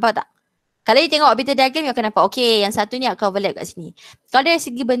hydrogen. Nampak tak? Kalau you tengok orbital diagram, you akan nampak, okay, yang satu ni akan overlap kat sini. Kalau dari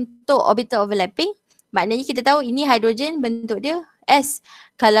segi bentuk orbital overlapping, maknanya kita tahu ini hydrogen bentuk dia S.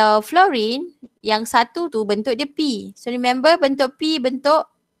 Kalau fluorine, yang satu tu bentuk dia P. So remember bentuk P bentuk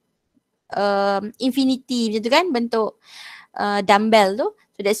infinity macam tu kan, bentuk dumbbell tu.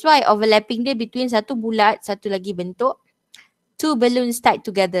 So that's why overlapping dia between satu bulat, satu lagi bentuk two balloons tied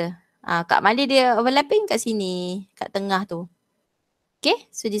together. Kat mana dia overlapping? Kat sini, kat tengah tu. Okay,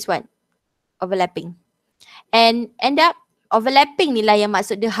 so this one. Overlapping. And end up overlapping ni lah yang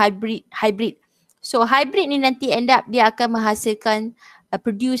maksud dia hybrid. So hybrid ni nanti end up dia akan menghasilkan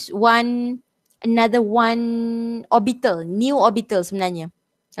produce another one orbital, new orbital sebenarnya.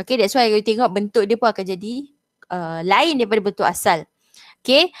 Okay, that's why you tengok bentuk dia pun akan jadi lain daripada bentuk asal.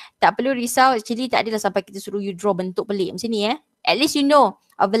 Okay, tak perlu risau, actually tak adalah sampai kita suruh you draw bentuk pelik macam ni At least you know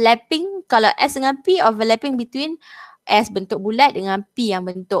overlapping, kalau S dengan P, overlapping between S bentuk bulat dengan P yang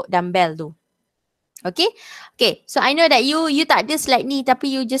bentuk dumbbell tu. Okay. Okay. So I know that you tak ada slide ni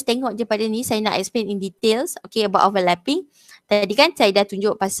tapi you just tengok je pada ni. Saya nak explain in details. Okay, about overlapping. Tadi kan saya dah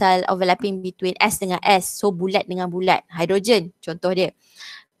tunjuk pasal overlapping between S dengan S. So bulat dengan bulat. Hydrogen contoh dia.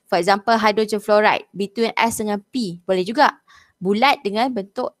 For example hydrogen fluoride between S dengan P. Boleh juga. Bulat dengan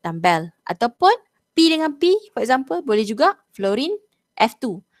bentuk dumbbell. Ataupun P dengan P for example. Boleh juga fluorine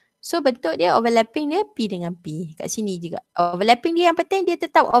F2. So bentuk dia overlapping dia P dengan P. Kat sini juga. Overlapping dia yang penting dia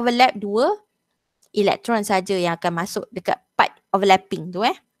tetap overlap 2 elektron saja yang akan masuk dekat part overlapping tu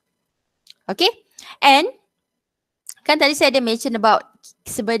Okay. And kan tadi saya ada mention about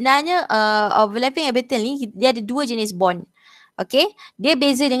sebenarnya overlapping orbital ni dia ada 2 jenis bond. Okay. Dia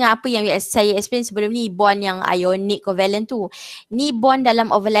beza dengan apa yang saya explain sebelum ni, bond yang ionic covalent tu. Ni bond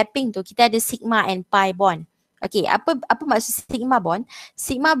dalam overlapping tu kita ada sigma and pi bond. Okay, apa maksud sigma bond?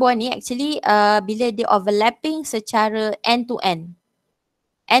 Sigma bond ni actually bila dia overlapping secara end to end.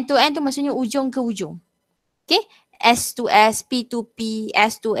 End to end tu maksudnya ujung ke ujung. Okay. S to S, P to P,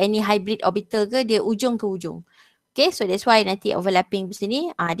 S to any hybrid orbital ke dia ujung ke ujung. Okay. So that's why nanti overlapping di sini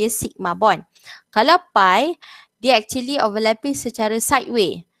dia sigma bond. Kalau pi, dia actually overlapping secara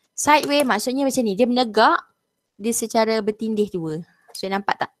sideway. Sideway maksudnya macam ni. Dia menegak, dia secara bertindih dua. So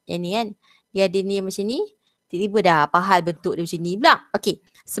nampak tak? Yang ni kan. Dia ada ni macam ni. Tiba-tiba dah pahal bentuk dia macam ni pula. Okay.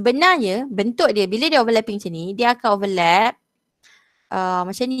 Sebenarnya bentuk dia bila dia overlapping macam ni, dia akan overlap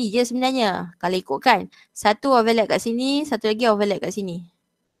macam ni je sebenarnya. Kalau ikutkan. Satu overlap kat sini, satu lagi overlap kat sini.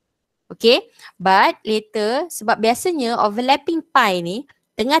 Okay. But later, sebab biasanya overlapping pi ni,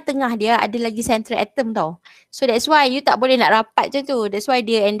 tengah-tengah dia ada lagi central atom tau. So that's why you tak boleh nak rapat macam tu. That's why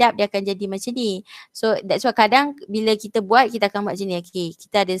dia end up dia akan jadi macam ni. So that's why kadang bila kita buat, kita akan buat macam ni. Okay.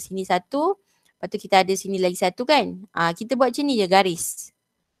 Kita ada sini satu. Lepas tu kita ada sini lagi satu kan. Kita buat macam ni je garis.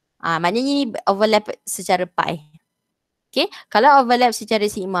 Maknanya ni overlap secara pi. Okay, kalau overlap secara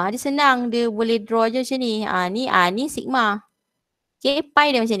sigma, dia senang. Dia boleh draw je macam ni. Ni sigma. Okay, pi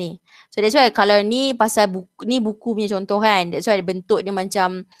dia macam ni. So that's why kalau ni pasal buku, ni buku punya contoh kan. That's why bentuk dia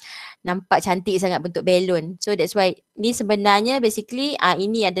macam nampak cantik sangat bentuk balon. So that's why ni sebenarnya basically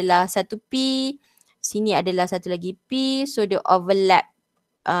ini adalah satu P, sini adalah satu lagi P. So dia overlap,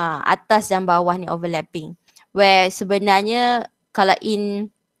 atas dan bawah ni overlapping. Where sebenarnya kalau in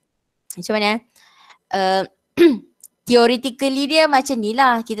macam mana theoretically dia macam ni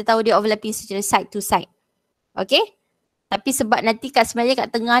lah. Kita tahu dia overlapping secara side to side. Okay. Tapi sebab nanti sebenarnya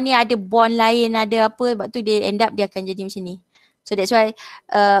kat tengah ni ada bond lain, ada apa, sebab tu dia end up dia akan jadi macam ni. So that's why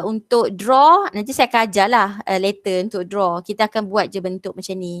untuk draw, nanti saya akan ajar lah later untuk draw. Kita akan buat je bentuk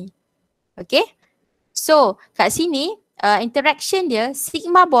macam ni. Okay. So kat sini interaction dia,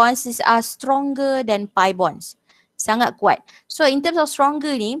 sigma bonds are stronger than pi bonds. Sangat kuat. So in terms of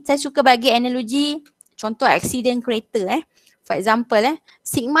stronger ni, saya suka bagi analogi contoh accident kereta For example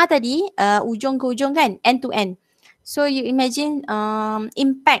sigma tadi ujung ke ujung kan, end to end. So you imagine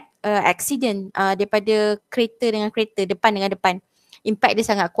impact accident daripada kereta dengan kereta, depan dengan depan. Impact dia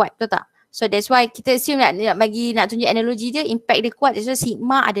sangat kuat, betul tak? So that's why kita assume nak tunjuk analogi dia, impact dia kuat, so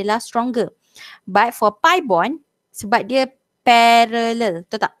sigma adalah stronger. But for pi bond, sebab dia parallel,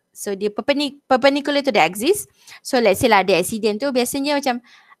 betul tak? So dia perpendicular to the axis. So let's say lah ada accident tu, biasanya macam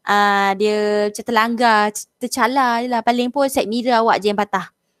dia macam terlanggar, tercalar je lah. Paling pun side mirror awak je yang patah.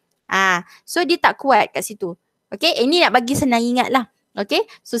 So dia tak kuat kat situ. Okay, ini nak bagi senang ingat lah. Okay,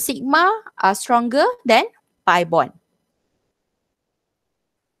 so sigma are stronger than pi bond.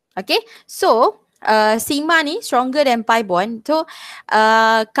 Okay, so sigma ni stronger than pi bond. So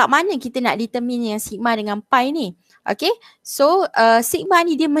kat mana kita nak determine yang sigma dengan pi ni? Okay, so sigma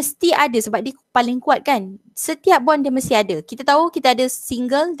ni dia mesti ada sebab dia paling kuat kan. Setiap bond dia mesti ada. Kita tahu kita ada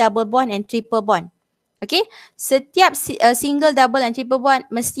single, double bond and triple bond. Okay, setiap single, double and triple bond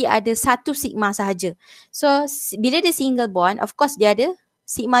mesti ada satu sigma sahaja. So bila dia single bond, of course dia ada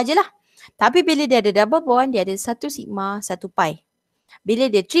sigma je lah. Tapi bila dia ada double bond, dia ada satu sigma, satu pi. Bila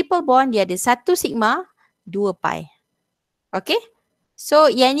dia triple bond, dia ada satu sigma, dua pi. Okay, so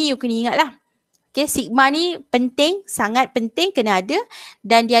yang ni you kena ingat lah. Okay, sigma ni penting, sangat penting, kena ada,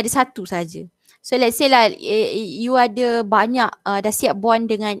 dan dia ada satu sahaja. So let's say lah you ada banyak dah siap bond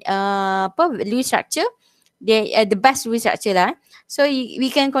dengan Lewis structure, the best Lewis structure lah. So we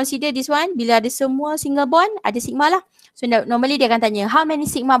can consider this one, bila ada semua single bond ada sigma lah. So normally dia akan tanya how many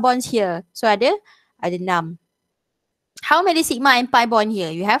sigma bonds here? So ada 6. How many sigma and pi bond here?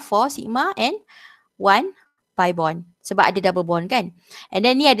 You have 4 sigma and 1 pi bond. Sebab ada double bond kan. And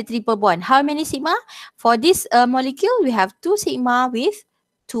then ni ada triple bond. How many sigma? For this molecule we have 2 sigma with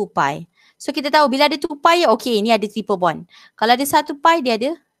 2 pi. So kita tahu bila ada 2 pi, okay, ni ada triple bond. Kalau ada 1 pi, dia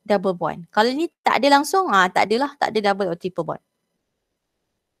ada double bond. Kalau ni tak ada langsung, tak adalah, tak ada double or triple bond.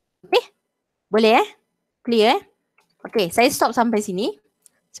 Okay, boleh Clear Okay, saya stop sampai sini.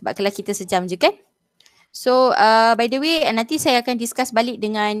 Sebab kalau kita sejam je kan. So by the way, nanti saya akan discuss balik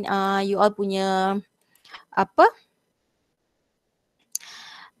dengan you all punya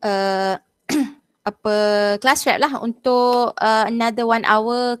class rep lah untuk another 1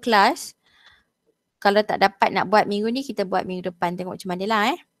 hour class. Kalau tak dapat nak buat minggu ni, kita buat minggu depan. Tengok macam mana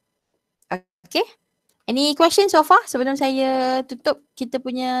lah Okay. Any questions so far sebelum saya tutup kita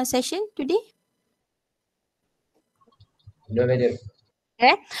punya session today? No, madam.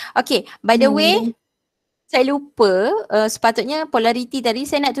 Okay. By the way, saya lupa sepatutnya polarity tadi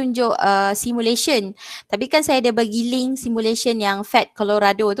saya nak tunjuk simulation. Tapi kan saya ada bagi link simulation yang FAT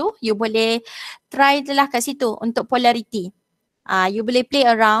Colorado tu. You boleh try je lah kat situ untuk polarity. You boleh play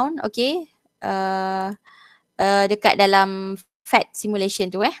around, okay. Dekat dalam FAT simulation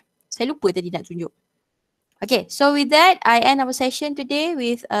tu Saya lupa tadi nak tunjuk. Okay, so with that, I end our session today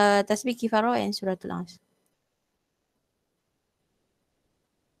with Tasbih Kifarah and Suratul As.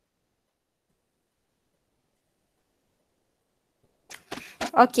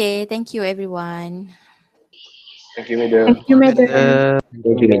 Okay, thank you everyone. Thank you, madam. Thank you, madam.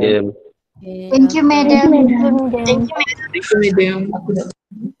 Thank you, madam. Thank you, madam. Thank you, madam.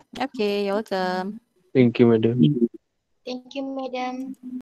 Okay, you're welcome. Thank you, madam. Thank you, madam.